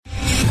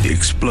The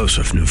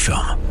explosive new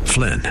film,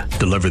 Flynn,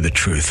 deliver the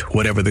truth,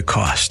 whatever the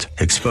cost,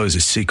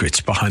 exposes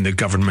secrets behind the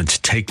government's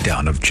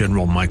takedown of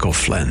General Michael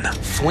Flynn.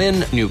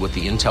 Flynn knew what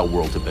the intel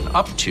world had been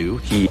up to.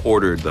 He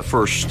ordered the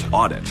first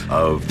audit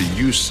of the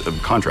use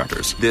of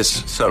contractors.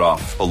 This set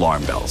off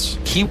alarm bells.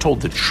 He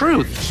told the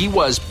truth. He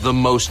was the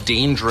most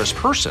dangerous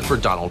person for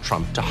Donald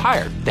Trump to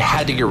hire. They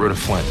had to get rid of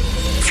Flynn.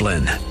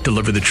 Flynn,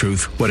 deliver the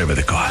truth, whatever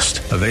the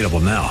cost. Available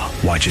now.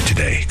 Watch it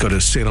today. Go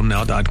to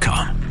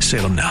salemnow.com.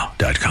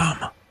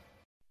 salemnow.com.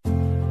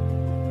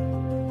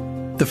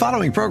 The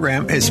following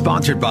program is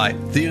sponsored by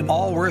the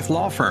Allworth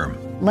Law Firm.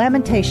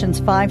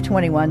 Lamentations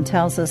 5:21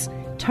 tells us,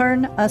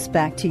 "Turn us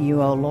back to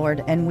you, O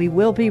Lord, and we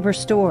will be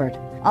restored."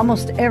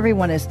 Almost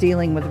everyone is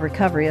dealing with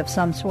recovery of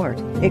some sort.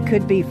 It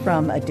could be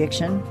from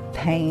addiction,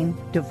 pain,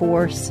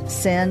 divorce,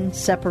 sin,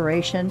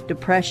 separation,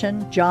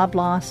 depression, job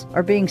loss,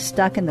 or being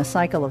stuck in the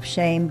cycle of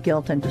shame,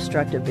 guilt, and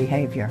destructive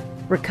behavior.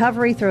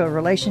 Recovery through a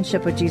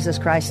relationship with Jesus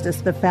Christ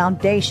is the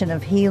foundation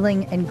of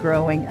healing and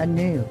growing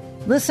anew.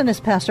 Listen as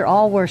Pastor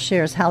Allworth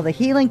shares how the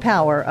healing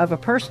power of a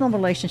personal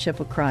relationship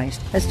with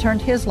Christ has turned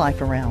his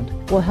life around.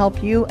 Will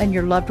help you and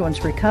your loved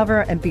ones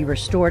recover and be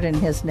restored in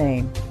his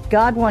name.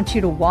 God wants you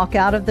to walk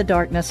out of the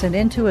darkness and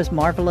into his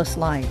marvelous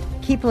light.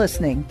 Keep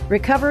listening.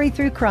 Recovery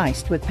Through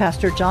Christ with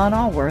Pastor John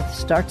Allworth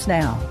starts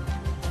now.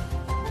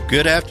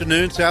 Good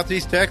afternoon,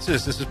 Southeast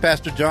Texas. This is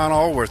Pastor John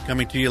Allworth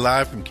coming to you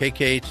live from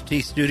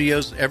KKHT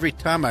Studios. Every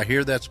time I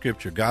hear that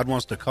scripture, God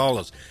wants to call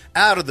us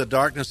out of the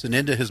darkness and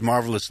into his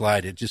marvelous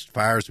light. It just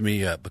fires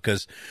me up,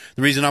 because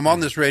the reason I'm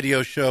on this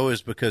radio show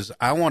is because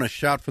I want to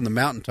shout from the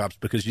mountaintops,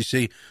 because you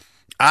see,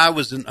 I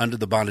was under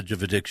the bondage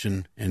of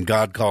addiction, and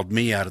God called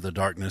me out of the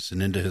darkness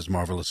and into his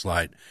marvelous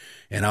light.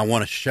 And I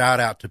want to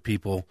shout out to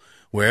people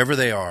wherever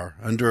they are,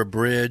 under a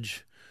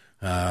bridge,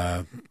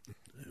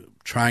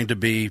 trying to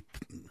be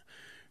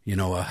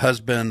a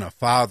husband, a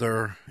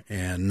father,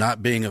 and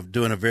not doing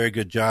a very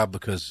good job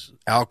because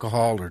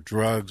alcohol or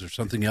drugs or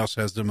something else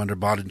has them under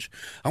bondage.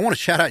 I want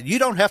to shout out, you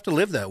don't have to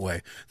live that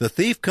way. The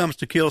thief comes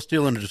to kill,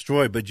 steal, and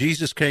destroy, but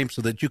Jesus came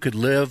so that you could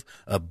live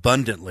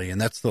abundantly, and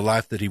that's the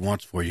life that he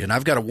wants for you. And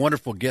I've got a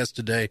wonderful guest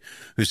today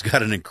who's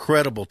got an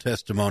incredible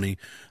testimony.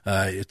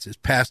 It's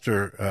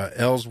Pastor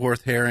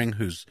Ellsworth Herring,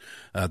 who's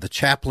the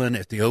chaplain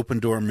at the Open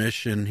Door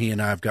Mission. He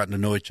and I have gotten to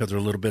know each other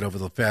a little bit over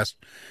the past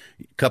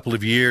couple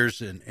of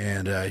years,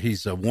 and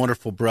he's a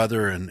wonderful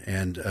brother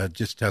and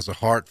just has a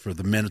heart for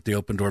the men at the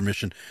Open Door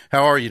Mission.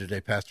 How are you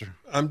today, Pastor?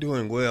 I'm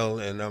doing well,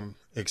 and I'm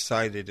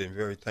excited and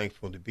very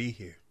thankful to be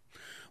here.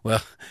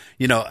 Well,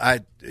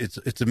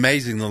 it's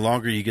amazing. The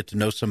longer you get to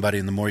know somebody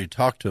and the more you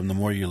talk to them, the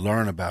more you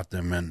learn about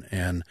them.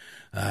 And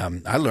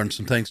I learned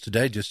some things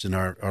today just in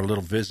our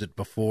little visit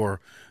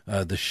before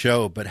the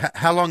show. But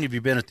how long have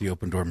you been at the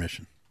Open Door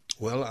Mission?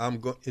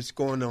 Well, it's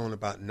going on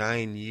about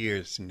 9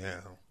 years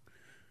now.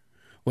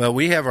 Well,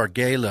 we have our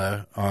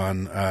gala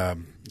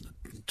on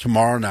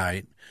tomorrow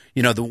night.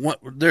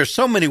 There's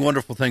so many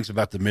wonderful things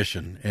about the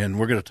mission, and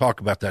we're going to talk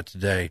about that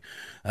today.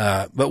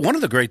 But one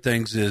of the great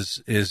things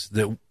is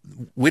that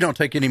we don't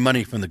take any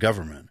money from the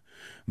government,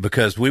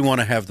 because we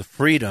want to have the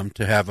freedom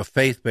to have a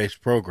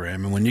faith-based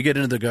program. And when you get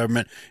into the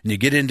government and you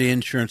get into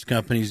insurance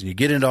companies and you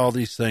get into all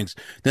these things,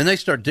 then they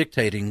start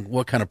dictating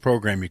what kind of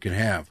program you can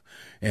have.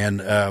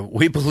 And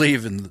we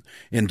believe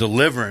in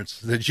deliverance,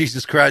 that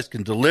Jesus Christ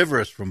can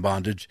deliver us from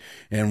bondage.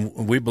 And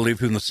we believe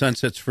whom the Son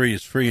sets free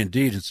is free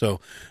indeed. And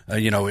so,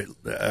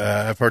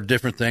 I've heard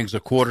different things. A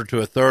quarter to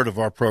a third of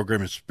our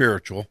program is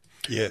spiritual.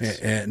 Yes.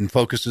 And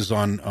focuses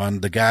on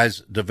the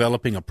guys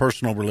developing a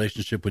personal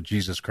relationship with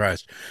Jesus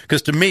Christ.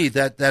 Because to me,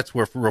 that's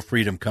where real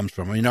freedom comes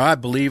from. I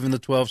believe in the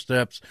 12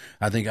 steps.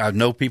 I think I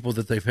know people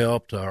that they've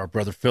helped. Our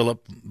brother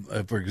Philip,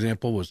 for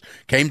example,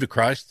 came to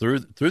Christ through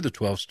the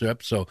 12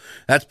 steps. So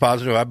that's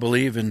positive. I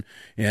believe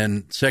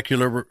in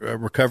secular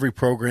recovery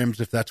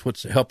programs if that's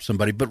what's helped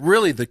somebody. But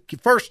really, the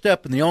first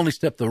step and the only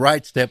step, the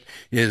right step,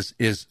 is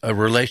a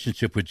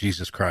relationship with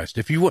Jesus Christ.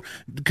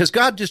 Because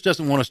God just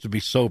doesn't want us to be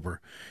sober.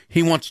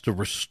 He wants to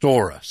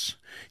restore us.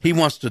 He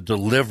wants to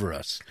deliver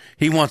us.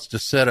 He wants to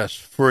set us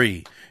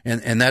free,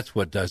 and that's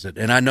what does it.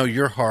 And I know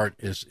your heart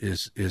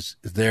is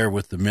there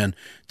with the men.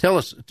 Tell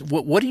us,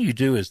 what do you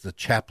do as the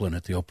chaplain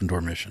at the Open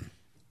Door Mission?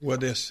 Well,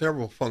 there's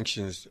several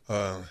functions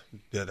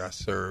that I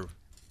serve.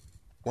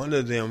 One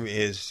of them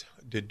is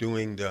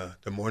doing the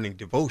morning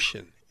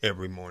devotion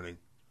every morning,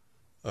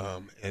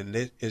 and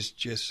it is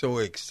just so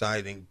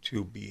exciting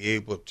to be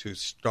able to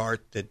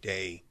start the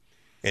day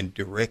and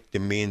direct the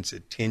men's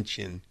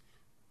attention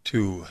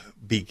to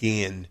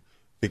begin,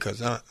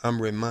 because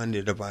I'm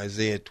reminded of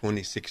Isaiah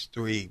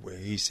 26:3, where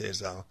he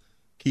says, I'll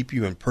keep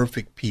you in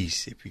perfect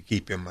peace if you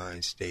keep your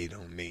mind stayed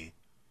on me.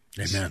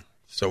 Amen.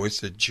 So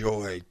it's a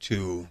joy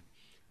to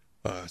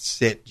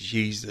set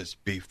Jesus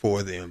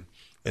before them.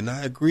 And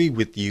I agree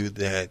with you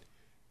that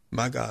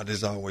my God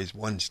is always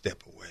one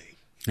step away.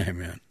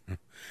 Amen.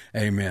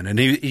 Amen. And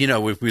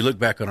if we look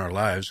back on our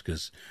lives,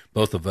 because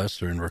both of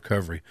us are in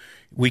recovery,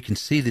 we can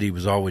see that he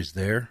was always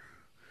there.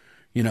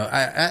 You know,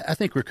 I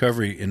think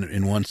recovery,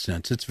 in one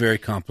sense, it's very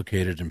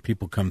complicated, and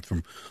people come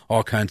from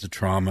all kinds of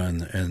trauma,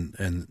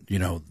 and you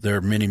know, there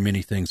are many,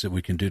 many things that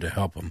we can do to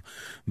help them.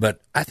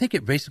 But I think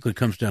it basically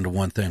comes down to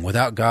one thing: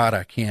 without God,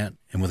 I can't,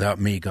 and without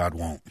me, God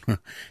won't.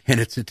 And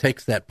it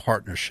takes that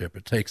partnership,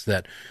 it takes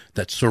that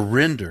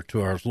surrender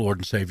to our Lord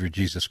and Savior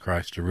Jesus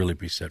Christ to really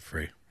be set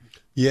free.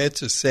 Yeah,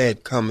 it's a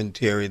sad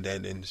commentary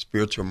that in the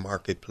spiritual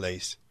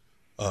marketplace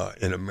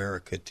in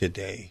America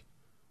today,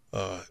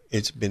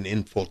 it's been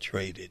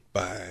infiltrated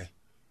by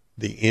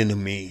the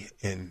enemy,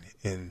 and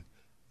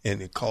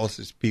it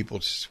causes people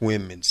to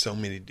swim in so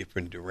many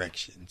different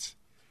directions,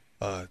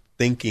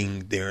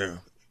 thinking they're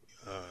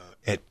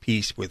at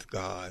peace with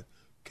God,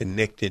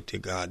 connected to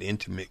God,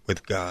 intimate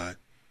with God,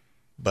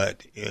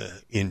 but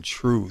in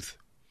truth,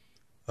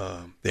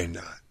 they're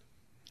not.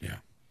 Yeah.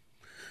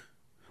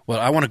 Well,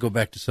 I want to go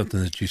back to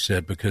something that you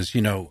said, because,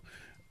 you know,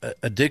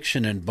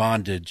 addiction and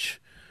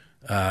bondage,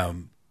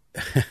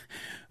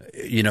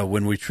 you know,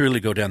 when we truly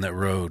go down that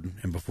road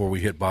and before we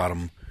hit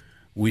bottom,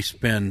 we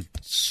spend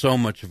so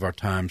much of our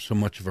time, so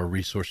much of our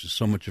resources,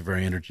 so much of our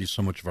energy,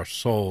 so much of our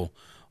soul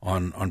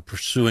on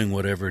pursuing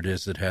whatever it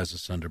is that has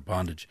us under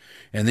bondage.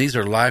 And these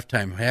are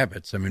lifetime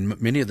habits. I mean,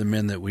 many of the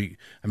men that we've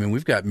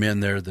got men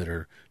there that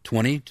are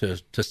 20 to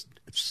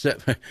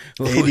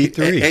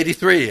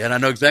 83, and I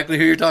know exactly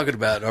who you're talking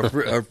about.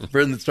 Our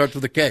friend that starts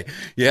with a K.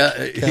 Yeah,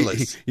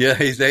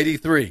 he's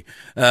 83.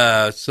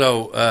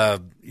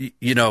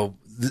 You know,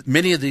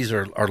 many of these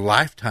are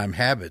lifetime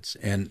habits,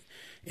 and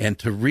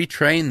to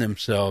retrain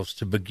themselves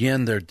to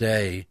begin their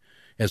day,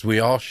 as we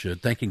all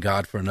should, thanking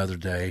God for another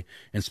day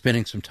and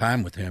spending some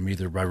time with Him,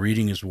 either by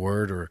reading His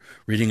Word or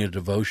reading a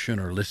devotion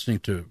or listening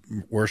to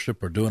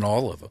worship or doing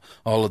all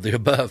of the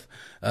above,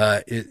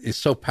 is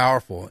so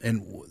powerful.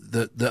 And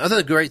the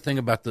other great thing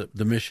about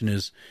the mission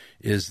is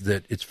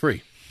that it's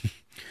free.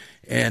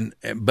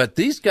 But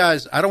these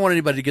guys, I don't want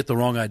anybody to get the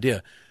wrong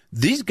idea.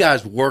 These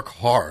guys work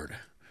hard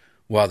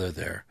while they're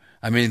there.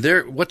 I mean,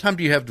 what time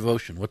do you have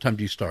devotion? What time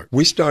do you start?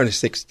 We start at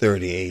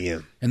 6:30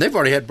 a.m. And they've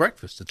already had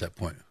breakfast at that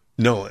point.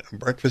 No,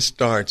 breakfast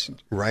starts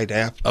right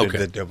after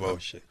the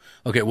devotion.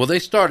 Okay, well, they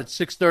start at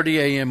 6:30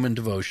 a.m. in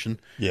devotion.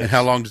 Yes. And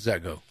how long does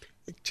that go?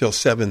 Till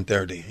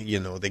 7:30. You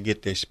know, they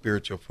get their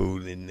spiritual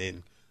food and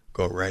then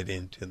go right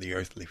into the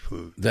earthly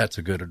food. That's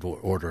a good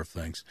order of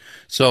things.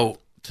 So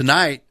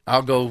tonight,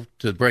 I'll go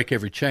to Break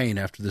Every Chain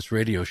after this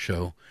radio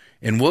show,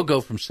 and we'll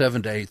go from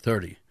 7 to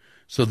 8:30.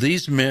 So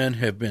these men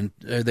have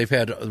they've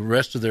had the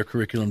rest of their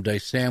curriculum day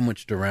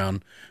sandwiched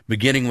around,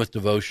 beginning with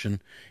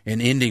devotion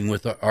and ending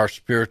with our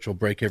spiritual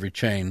Break Every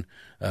Chain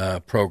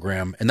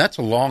program. And that's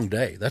a long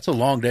day. That's a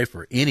long day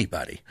for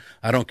anybody.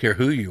 I don't care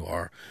who you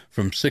are,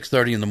 from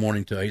 6:30 in the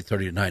morning to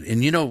 8:30 at night.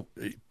 And you know,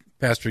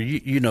 Pastor,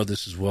 you know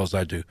this as well as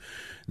I do,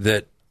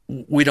 that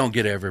we don't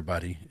get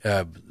everybody.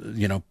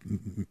 You know,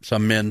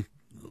 some men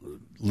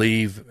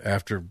leave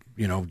after,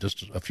 you know,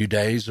 just a few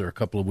days or a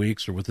couple of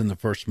weeks or within the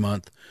first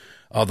month.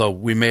 Although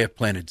we may have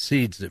planted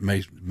seeds that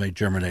may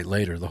germinate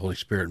later. The Holy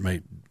Spirit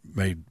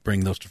may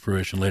bring those to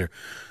fruition later.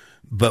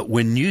 But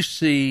when you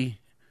see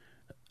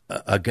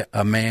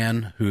a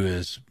man who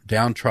is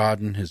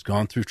downtrodden, has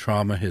gone through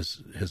trauma,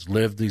 has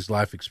lived these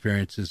life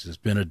experiences, has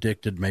been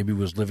addicted, maybe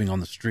was living on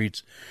the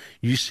streets,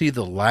 you see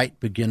the light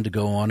begin to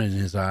go on in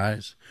his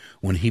eyes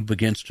when he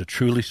begins to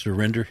truly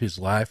surrender his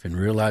life and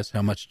realize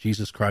how much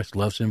Jesus Christ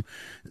loves him.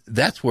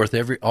 That's worth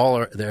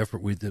all the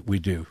effort that we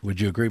do.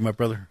 Would you agree, my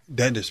brother?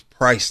 That is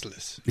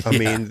priceless. I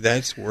mean,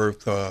 that's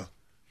worth the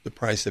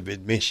price of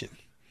admission.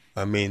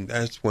 I mean,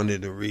 that's one of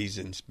the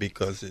reasons,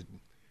 because it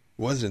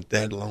wasn't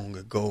that long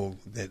ago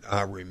that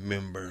I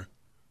remember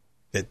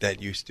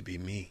that used to be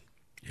me.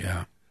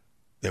 Yeah.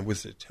 There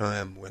was a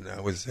time when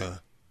I was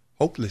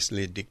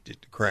hopelessly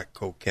addicted to crack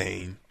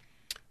cocaine,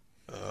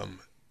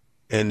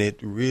 and it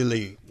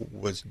really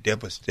was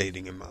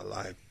devastating in my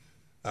life.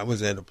 I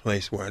was at a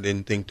place where I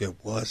didn't think there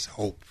was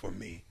hope for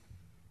me,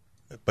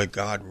 but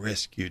God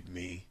rescued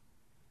me,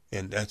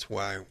 and that's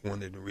why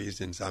one of the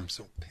reasons I'm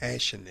so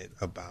passionate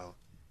about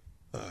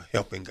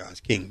helping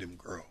God's kingdom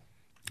grow.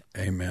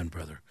 Amen,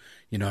 brother.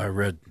 You know, I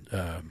read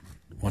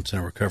once in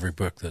a recovery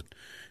book that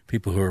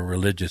people who are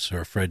religious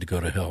are afraid to go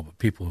to hell, but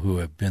people who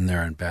have been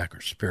there and back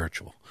are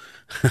spiritual.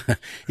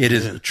 It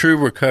is true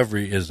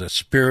recovery is a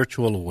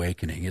spiritual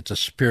awakening. It's a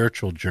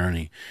spiritual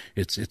journey.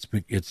 It's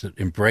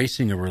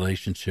embracing a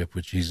relationship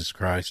with Jesus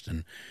Christ,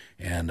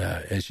 and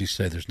as you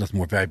say, there's nothing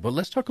more valuable. But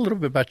let's talk a little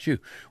bit about you.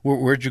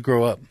 Where'd you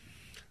grow up?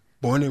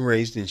 Born and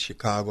raised in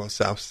Chicago,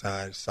 south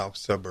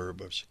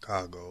suburb of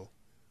Chicago.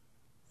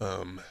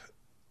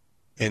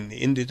 And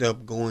ended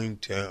up going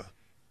to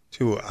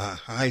a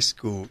high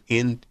school,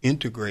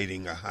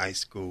 integrating a high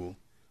school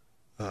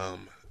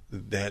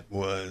that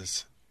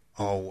was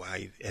all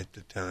white at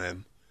the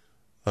time.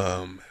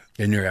 And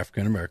you're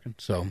African American,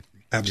 so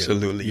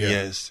absolutely, yeah.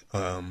 Yes.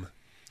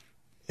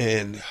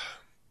 And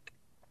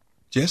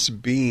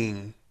just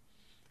being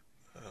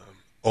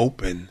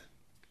open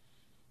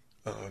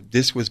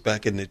This was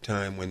back in the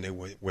time when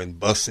when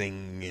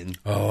busing and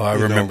I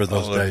remember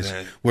those days.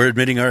 We're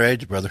admitting our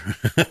age, brother.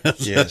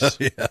 Yes.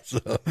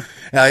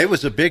 It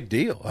was a big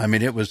deal. I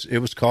mean, it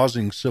was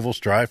causing civil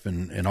strife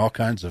and all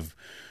kinds of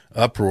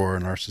uproar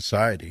in our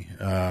society.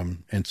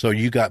 And so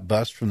you got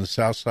bused from the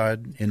South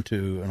Side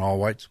into an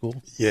all-white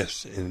school?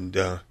 Yes, and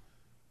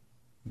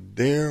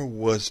there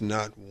was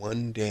not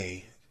one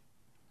day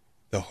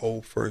the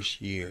whole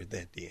first year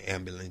that the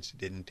ambulance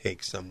didn't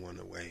take someone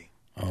away.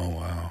 Oh,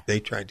 wow. They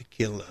tried to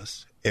kill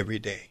us every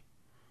day.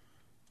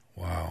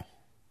 Wow.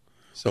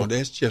 So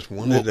that's just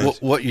one of the...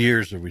 What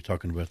years are we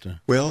talking about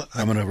then? Well,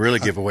 I'm going to really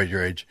give away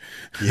your age.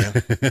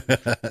 Yeah.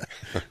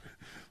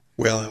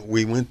 Well,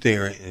 we went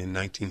there in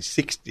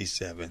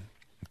 1967.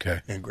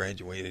 Okay. And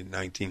graduated in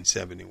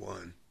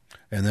 1971.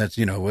 And that's,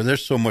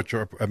 there's so much,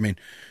 I mean,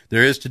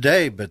 there is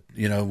today, but,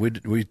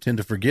 we tend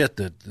to forget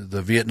that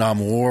the Vietnam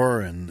War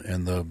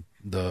and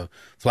the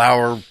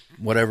flower,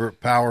 whatever,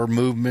 power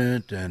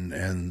movement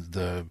and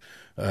the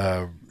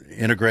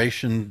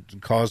integration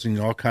causing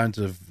all kinds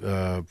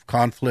of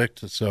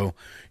conflict. So,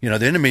 the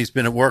enemy's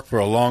been at work for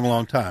a long,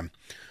 long time.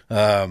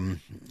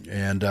 And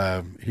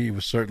he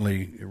was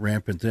certainly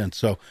rampant then.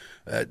 So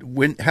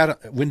when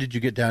did you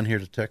get down here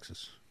to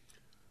Texas?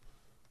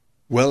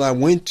 Well, I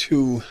went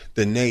to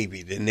the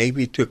Navy. The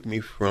Navy took me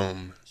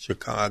from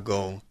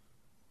Chicago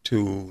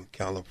to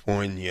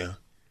California.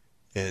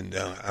 And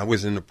I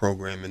was in the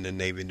program in the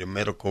Navy, the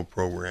medical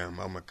program.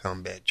 I'm a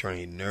combat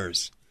trained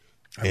nurse.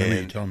 I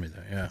remember you telling me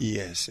that, yeah.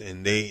 Yes,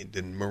 and the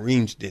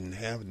Marines didn't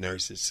have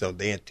nurses, so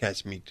they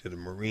attached me to the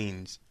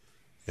Marines.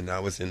 And I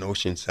was in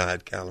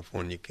Oceanside,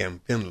 California,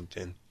 Camp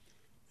Pendleton.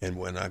 And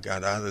when I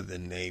got out of the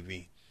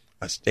Navy,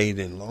 I stayed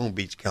in Long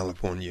Beach,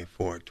 California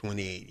for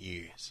 28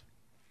 years.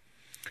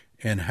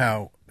 And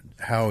how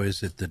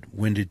is it that,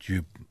 when did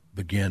you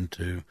begin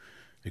to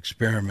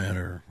experiment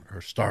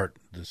or start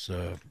this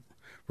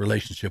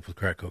relationship with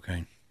crack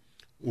cocaine?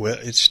 Well,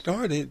 it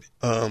started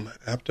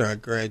after I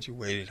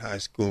graduated high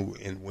school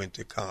and went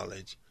to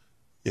college.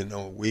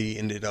 We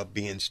ended up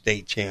being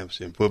state champs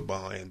in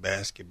football and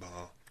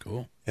basketball.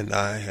 Cool. And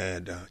I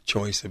had a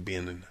choice of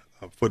being in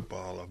a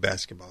football or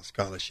basketball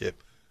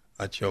scholarship.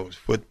 I chose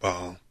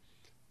football.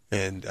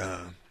 And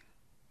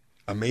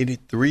I made it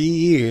 3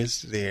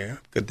 years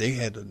there because they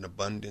had an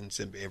abundance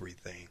of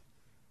everything.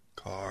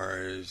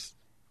 Cars,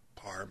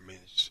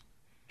 apartments,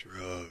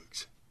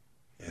 drugs.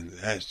 And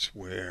that's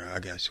where I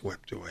got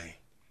swept away.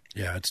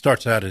 Yeah, it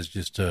starts out as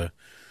just a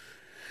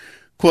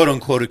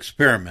quote-unquote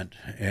experiment.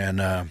 And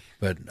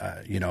but,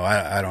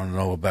 I don't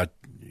know about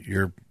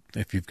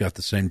if you've got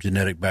the same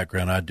genetic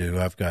background I do.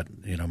 I've got,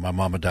 my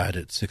mama died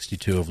at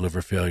 62 of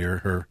liver failure.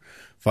 Her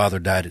father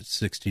died at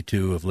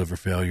 62 of liver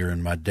failure,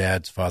 and my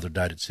dad's father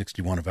died at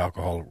 61 of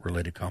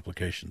alcohol-related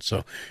complications.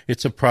 So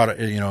it's a product,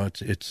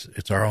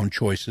 it's our own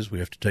choices. We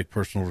have to take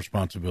personal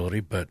responsibility,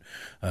 but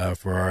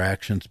for our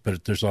actions.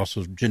 But there's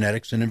also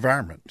genetics and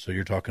environment. So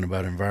you're talking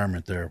about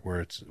environment there,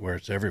 where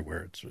it's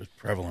everywhere. It's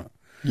prevalent.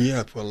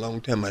 Yeah, for a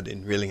long time I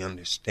didn't really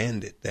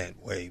understand it that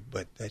way,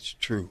 but that's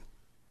true.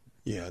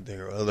 Yeah,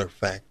 there are other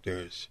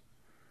factors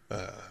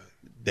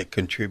that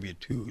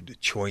contribute to the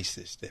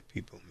choices that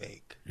people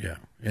make. Yeah,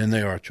 and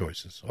they are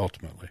choices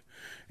ultimately.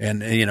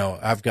 And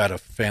I've got a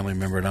family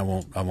member, and I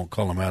won't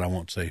call him out. I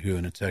won't say who,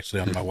 and it's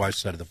actually on my wife's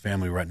side of the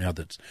family right now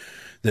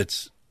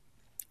that's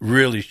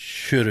really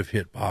should have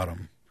hit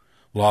bottom,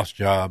 lost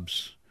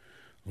jobs,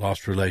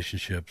 lost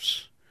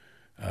relationships,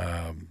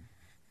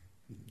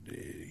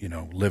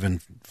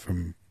 living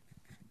from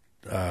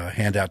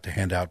handout to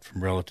handout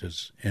from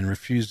relatives, and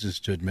refuses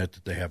to admit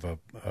that they have a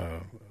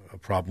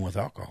problem with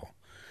alcohol.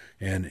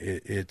 And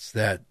it's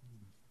that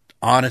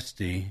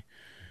honesty.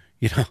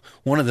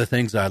 One of the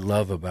things I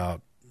love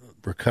about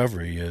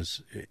recovery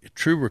is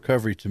true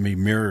recovery to me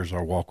mirrors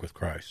our walk with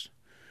Christ.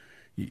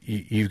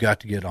 You've got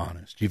to get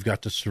honest. You've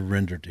got to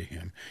surrender to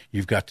him.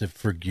 You've got to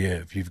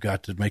forgive. You've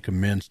got to make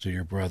amends to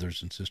your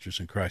brothers and sisters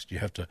in Christ. You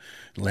have to,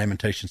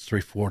 Lamentations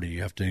 3:40,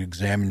 you have to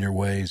examine your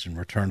ways and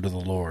return to the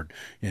Lord.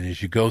 And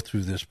as you go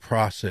through this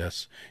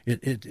process,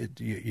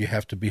 you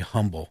have to be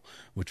humble,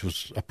 which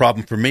was a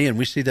problem for me. And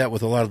we see that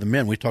with a lot of the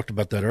men. We talked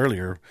about that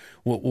earlier.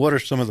 What are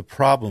some of the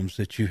problems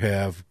that you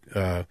have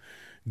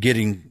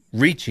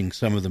reaching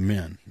some of the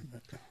men?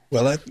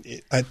 Well,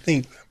 I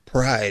think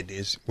pride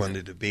is one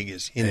of the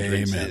biggest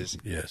hindrances.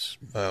 Amen. Yes.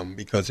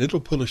 Because it'll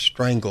put a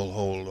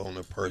stranglehold on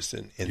a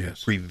person and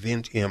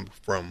prevent him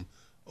from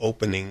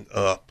opening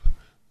up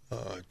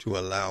to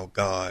allow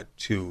God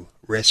to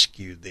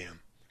rescue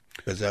them.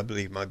 Because I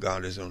believe my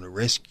God is on a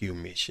rescue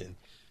mission.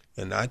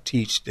 And I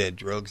teach that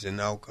drugs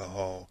and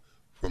alcohol,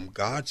 from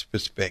God's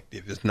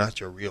perspective, is not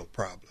your real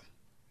problem.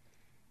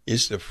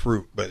 It's the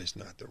fruit, but it's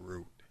not the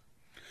root.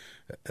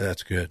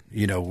 That's good.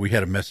 We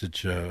had a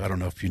message, I don't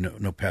know if you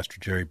know Pastor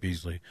Jerry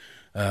Beasley,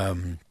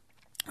 and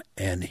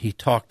he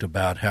talked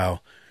about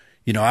how,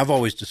 I've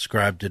always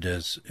described it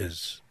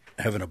as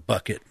having a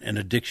bucket, and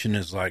addiction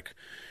is like,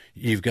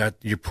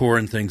 you're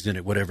pouring things in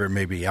it, whatever it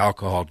may be,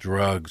 alcohol,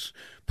 drugs,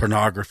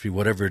 pornography,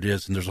 whatever it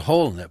is, and there's a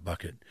hole in that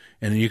bucket,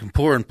 and you can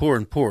pour and pour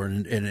and pour,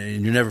 and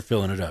you're never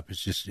filling it up.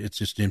 It's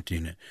just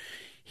emptying it.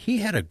 He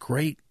had a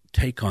great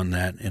take on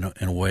that in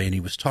a way, and he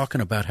was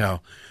talking about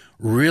how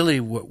really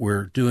what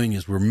we're doing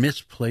is we're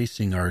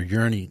misplacing our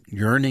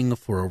yearning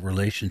for a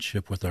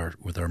relationship with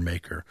our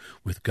Maker,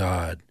 with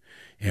God,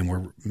 and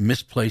we're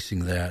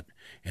misplacing that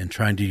and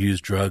trying to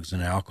use drugs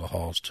and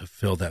alcohols to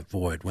fill that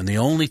void, when the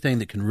only thing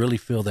that can really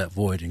fill that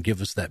void and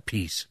give us that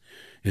peace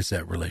is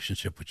that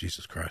relationship with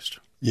Jesus Christ.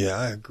 Yeah,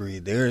 I agree.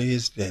 There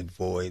is that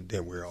void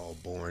that we're all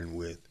born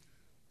with,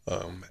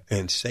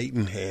 and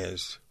Satan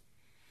has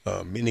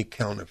many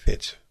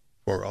counterfeits.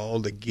 For all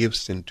the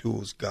gifts and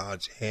tools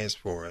God has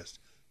for us,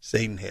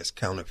 Satan has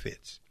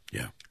counterfeits.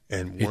 Yeah,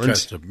 and he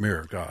tries to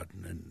mirror God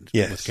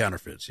with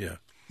counterfeits. Yeah,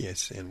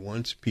 yes, and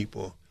once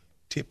people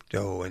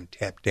tiptoe and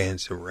tap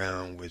dance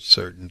around with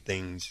certain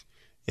things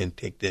and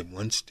take that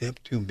one step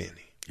too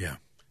many,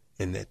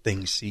 and that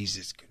thing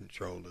seizes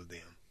control of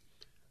them,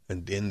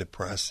 and then the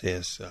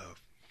process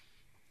of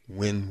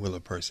when will a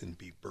person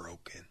be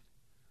broken?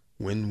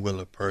 When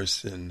will a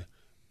person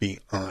be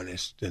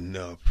honest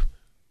enough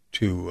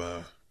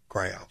to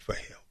cry out for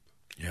help?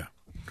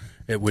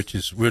 Yeah, which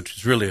is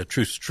really a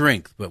true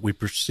strength, but we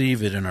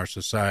perceive it in our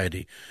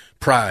society.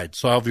 Pride,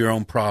 solve your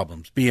own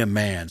problems, be a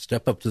man,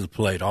 step up to the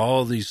plate.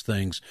 All these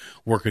things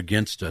work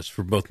against us,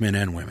 for both men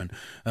and women,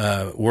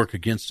 work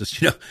against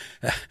us.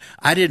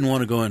 I didn't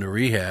want to go into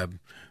rehab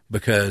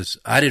because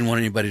I didn't want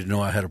anybody to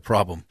know I had a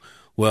problem.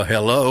 Well,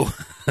 hello,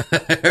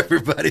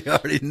 everybody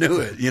already knew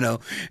it,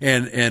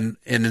 and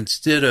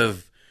instead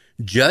of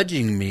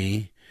judging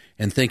me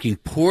and thinking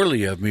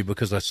poorly of me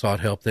because I sought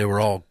help, they were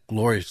all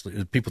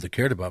the people that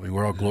cared about me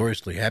were all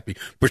gloriously happy,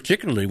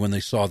 particularly when they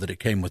saw that it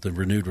came with a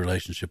renewed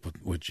relationship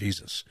with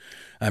Jesus.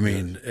 I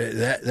mean,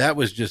 that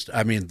was just,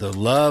 the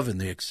love and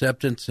the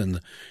acceptance and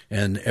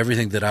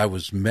everything that I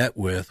was met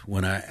with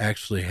when I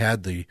actually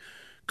had the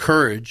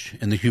courage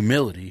and the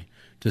humility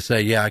to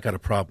say, yeah, I got a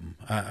problem.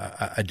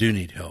 I do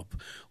need help,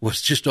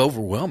 was just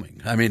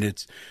overwhelming. I mean,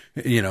 it's,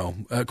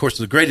 of course,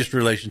 the greatest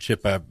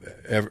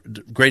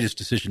greatest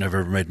decision I've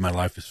ever made in my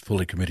life is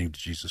fully committing to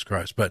Jesus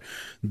Christ. But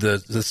the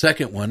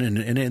second one,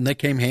 and they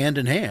came hand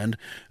in hand,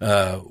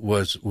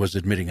 was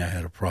admitting I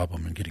had a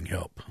problem and getting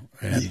help.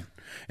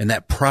 And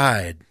that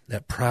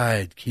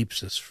pride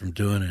keeps us from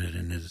doing it,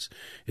 and it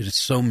is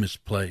so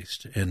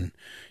misplaced. And,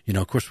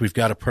 of course, we've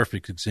got a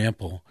perfect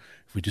example.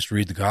 If we just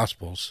read the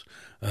Gospels,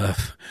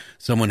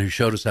 someone who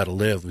showed us how to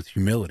live with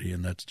humility,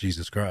 and that's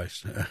Jesus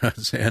Christ,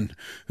 and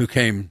who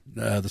came,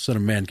 the Son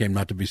of Man came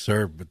not to be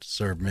served, but to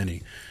serve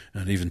many,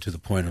 and even to the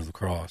point of the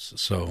cross.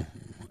 So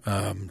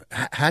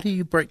how do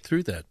you break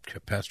through that,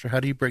 Pastor? How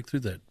do you break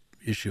through that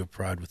issue of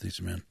pride with these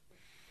men?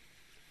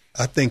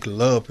 I think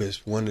love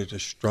is one of the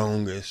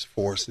strongest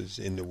forces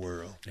in the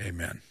world.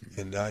 Amen.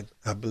 And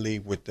I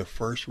believe with the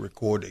first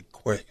recorded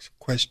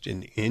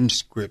question in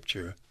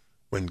Scripture,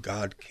 when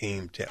God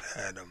came to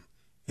Adam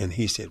and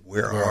he said,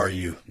 Where are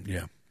you?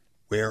 Yeah.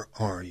 Where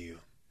are you?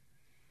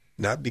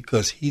 Not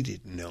because he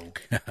didn't know,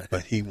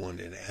 but he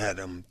wanted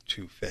Adam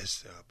to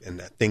fess up.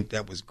 And I think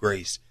that was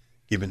grace,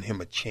 giving him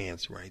a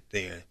chance right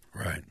there.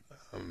 Right.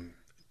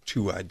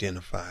 To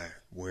identify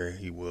where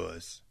he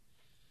was.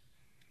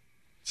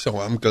 So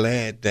I'm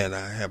glad that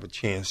I have a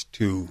chance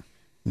to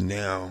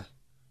now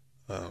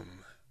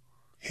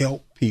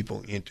help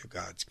people into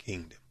God's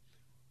kingdom.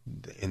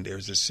 And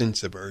there's a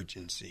sense of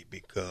urgency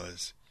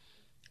because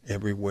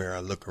everywhere I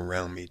look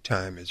around me,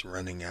 time is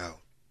running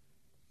out.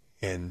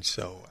 And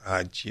so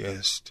I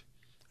just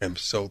am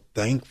so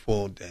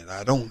thankful that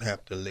I don't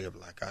have to live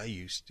like I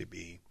used to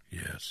be.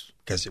 Yes.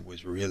 Because it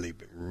was really,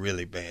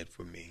 really bad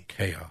for me.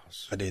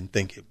 Chaos. I didn't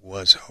think it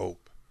was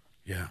hope.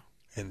 Yeah.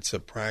 And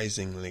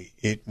surprisingly,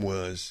 it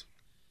was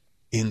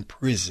in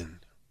prison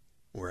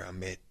where I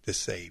met the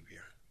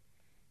Savior.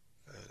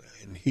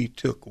 And he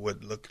took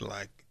what looked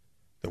like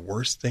the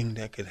worst thing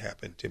that could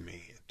happen to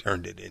me and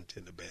turned it into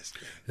the best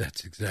thing.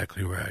 That's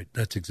exactly right.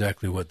 That's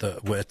exactly at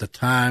the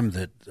time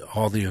that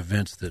all the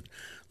events that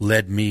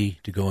led me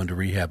to go into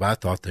rehab, I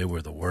thought they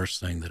were the worst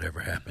thing that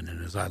ever happened.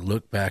 And as I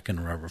look back and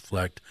I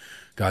reflect,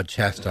 God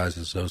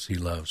chastises those he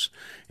loves.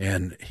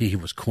 And he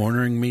was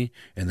cornering me,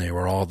 and they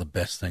were all the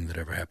best thing that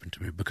ever happened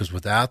to me. Because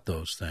without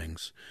those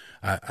things,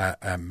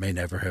 I may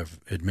never have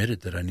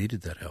admitted that I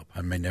needed that help.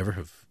 I may never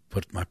have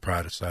put my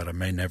pride aside. I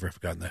may never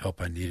have gotten the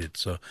help I needed.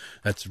 So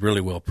that's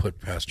really well put,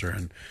 Pastor.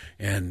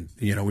 And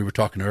we were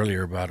talking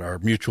earlier about our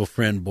mutual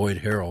friend, Boyd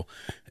Harrell,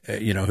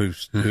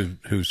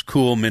 whose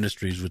Cool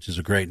Ministries, which is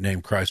a great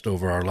name, Christ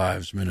Over Our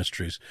Lives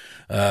Ministries,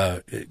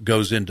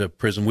 goes into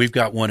prison. We've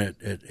got one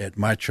at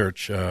my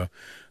church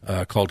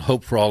called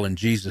Hope for All in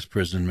Jesus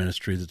Prison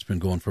Ministry that's been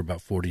going for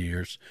about 40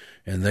 years.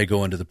 And they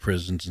go into the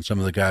prisons, and some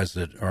of the guys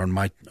that are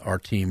on our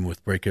team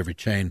with Break Every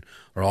Chain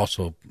are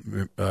also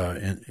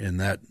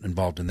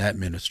involved in that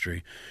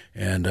ministry.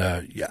 And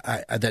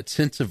that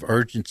sense of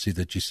urgency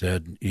that you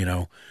said,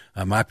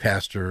 my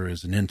pastor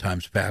is an end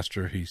times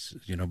pastor. He's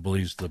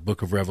believes the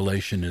book of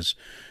Revelation is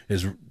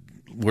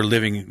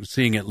we're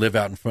seeing it live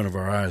out in front of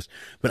our eyes.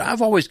 But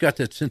I've always got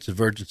that sense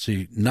of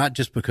urgency, not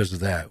just because of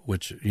that,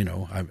 which,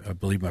 I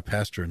believe my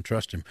pastor and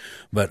trust him,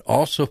 but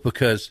also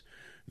because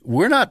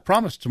we're not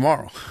promised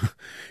tomorrow.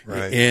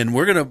 Right. And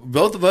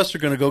both of us are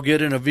going to go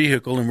get in a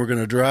vehicle and we're going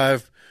to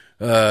drive.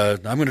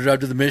 I'm going to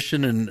drive to the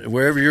mission, and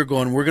wherever you're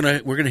going, we're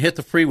going to hit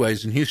the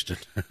freeways in Houston.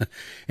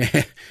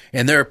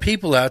 And there are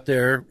people out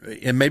there,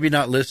 and maybe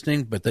not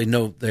listening, but they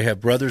know they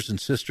have brothers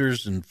and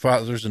sisters and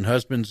fathers and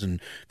husbands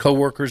and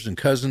coworkers and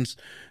cousins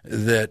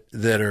that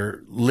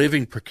are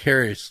living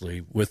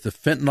precariously with the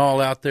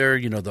fentanyl out there.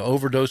 The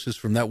overdoses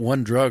from that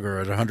one drug are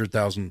at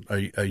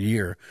 100,000 a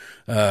year.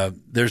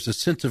 There's a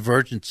sense of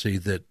urgency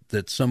that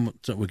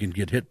we can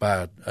get hit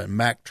by a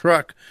Mack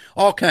truck.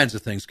 All kinds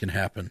of things can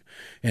happen.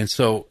 And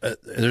so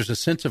there's a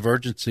sense of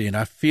urgency, and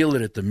I feel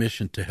it at the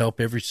mission to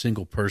help every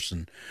single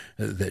person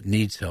that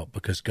needs help,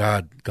 because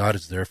God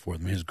is there for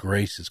them. His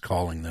grace is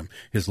calling them.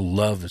 His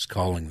love is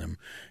calling them.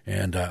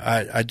 And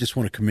I just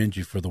want to commend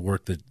you for the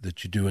work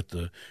that you do at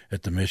the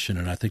mission,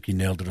 and I think you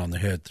nailed it on the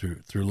head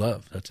through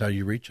love. That's how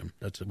you reach them.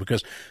 That's it.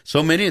 Because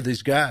so many of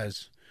these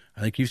guys,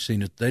 I think you've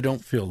seen it, they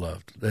don't feel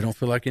loved. They don't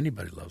feel like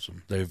anybody loves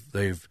them.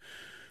 They've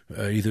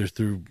either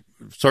through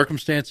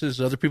circumstances,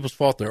 other people's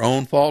fault, their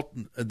own fault,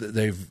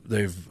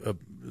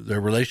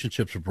 their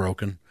relationships are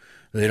broken.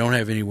 They don't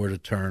have anywhere to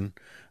turn.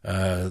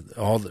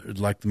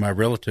 Like my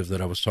relative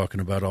that I was talking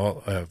about,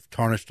 have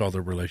tarnished all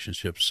their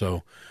relationships.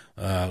 So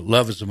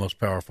love is the most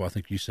powerful. I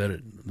think you said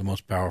it, the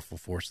most powerful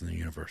force in the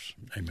universe.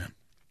 Amen.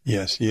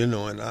 Yes, and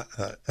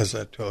as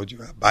I told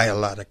you, I buy a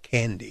lot of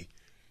candy,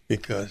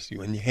 because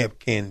when you have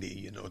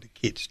candy, the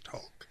kids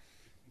talk.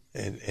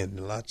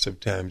 And lots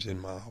of times in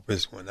my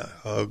office when I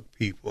hug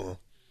people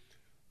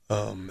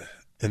and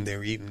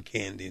they're eating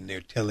candy and they're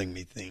telling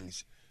me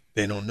things,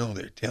 they don't know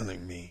they're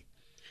telling me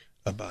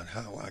about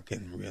how I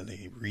can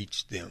really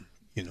reach them,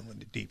 in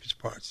the deepest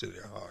parts of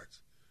their hearts.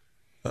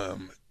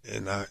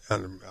 And I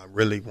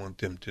really want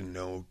them to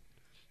know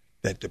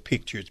that the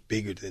picture is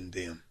bigger than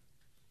them,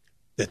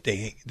 that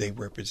they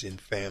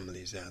represent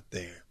families out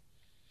there.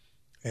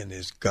 And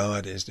as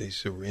they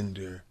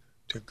surrender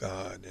to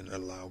God and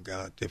allow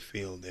God to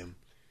fill them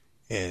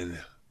and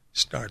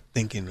start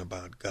thinking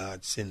about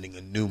God sending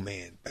a new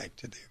man back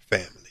to their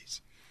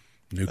families.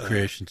 New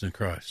creations in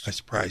Christ.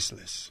 That's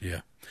priceless. Yeah.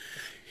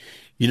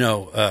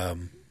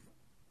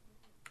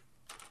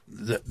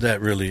 That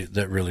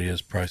really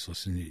is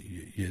priceless. And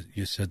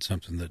you said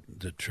something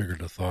that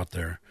triggered a thought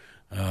there.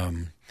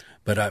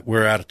 But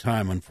we're out of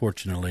time,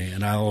 unfortunately,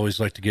 and I always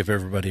like to give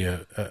everybody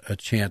a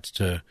chance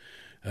to.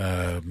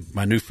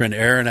 My new friend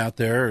Aaron out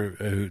there,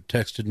 who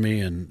texted me,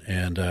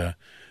 and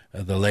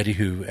the lady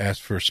who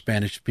asked for a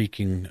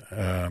Spanish-speaking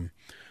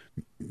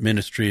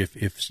ministry.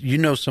 If you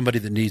know somebody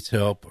that needs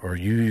help, or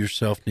you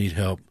yourself need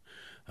help,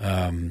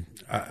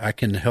 I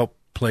can help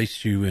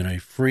place you in a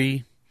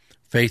free,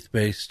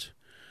 faith-based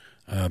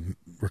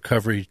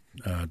recovery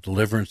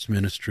deliverance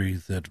ministry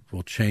that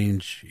will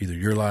change either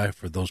your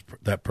life or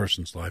that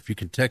person's life. You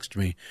can text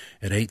me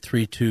at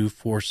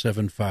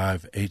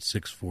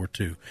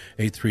 832-475-8642,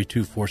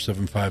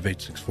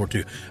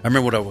 832-475-8642. I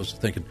remember what I was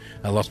thinking.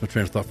 I lost my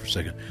train of thought for a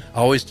second. I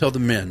always tell the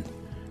men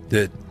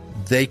that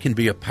they can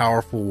be a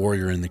powerful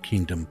warrior in the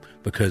kingdom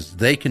because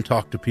they can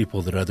talk to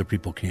people that other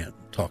people can't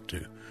talk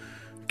to.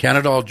 Count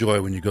it all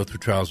joy when you go through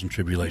trials and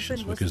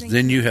tribulations, because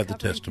then you have the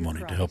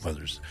testimony to help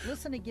others.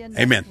 Listen again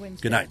Amen.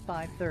 Wednesday Good night.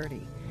 At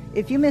 5:30.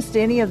 If you missed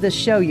any of this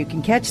show, you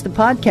can catch the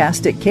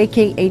podcast at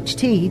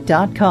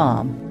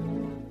kkht.com.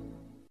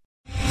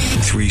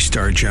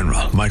 3-star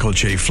General Michael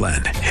J.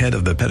 Flynn, head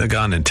of the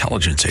Pentagon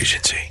Intelligence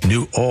Agency,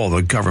 knew all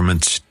the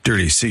government's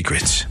dirty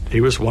secrets. He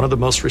was one of the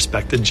most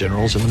respected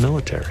generals in the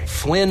military.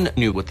 Flynn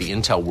knew what the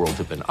intel world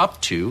had been up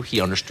to.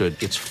 He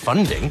understood its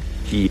funding.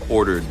 He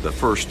ordered the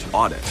first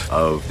audit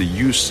of the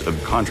use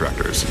of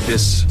contractors.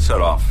 This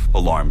set off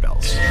alarm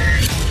bells.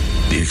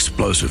 The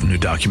explosive new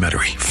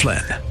documentary,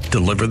 Flynn,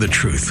 Deliver the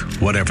Truth,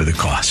 Whatever the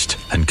Cost,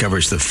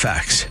 uncovers the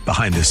facts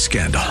behind this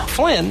scandal.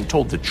 Flynn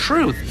told the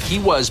truth. He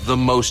was the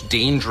most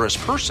dangerous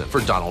person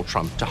for Donald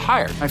Trump to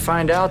hire. I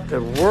find out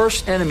the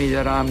worst enemy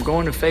that I'm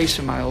going to face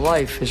in my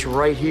life is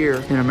right here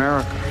in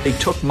America. They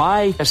took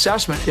my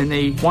assessment and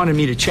they wanted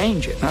me to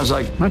change it. And I was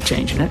like, I'm not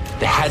changing it.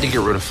 They had to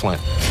get rid of Flynn.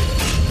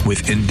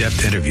 With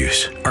in-depth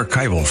interviews,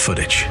 archival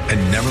footage,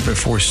 and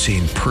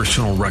never-before-seen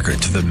personal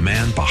records of the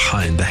man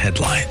behind the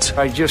headlines.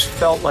 I just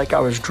felt like I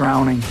was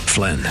drowning.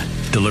 Flynn,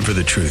 Deliver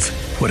the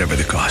Truth, Whatever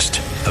the Cost.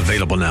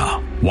 Available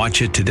now.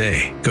 Watch it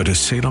today. Go to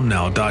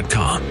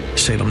salemnow.com.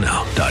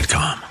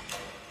 salemnow.com.